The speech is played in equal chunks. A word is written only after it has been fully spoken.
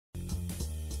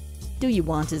Do you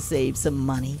want to save some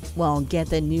money? Well, get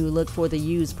the new look for the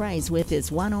used price with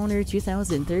this one-owner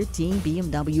 2013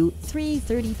 BMW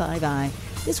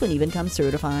 335i. This one even comes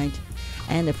certified.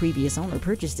 And the previous owner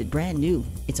purchased it brand new.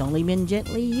 It's only been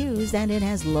gently used and it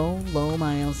has low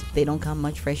miles. They don't come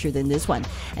much fresher than this one.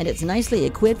 And it's nicely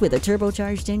equipped with a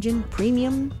turbocharged engine,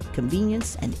 premium,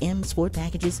 convenience, and M Sport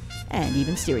packages, and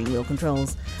even steering wheel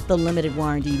controls. The limited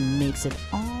warranty makes it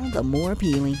all the more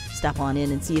appealing. Stop on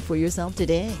in and see it for yourself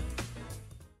today.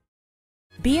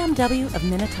 BMW of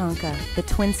Minnetonka, the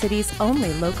Twin Cities'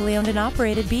 only locally owned and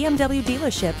operated BMW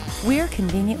dealership. We're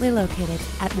conveniently located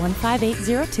at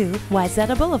 15802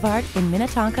 Wayzata Boulevard in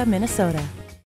Minnetonka, Minnesota.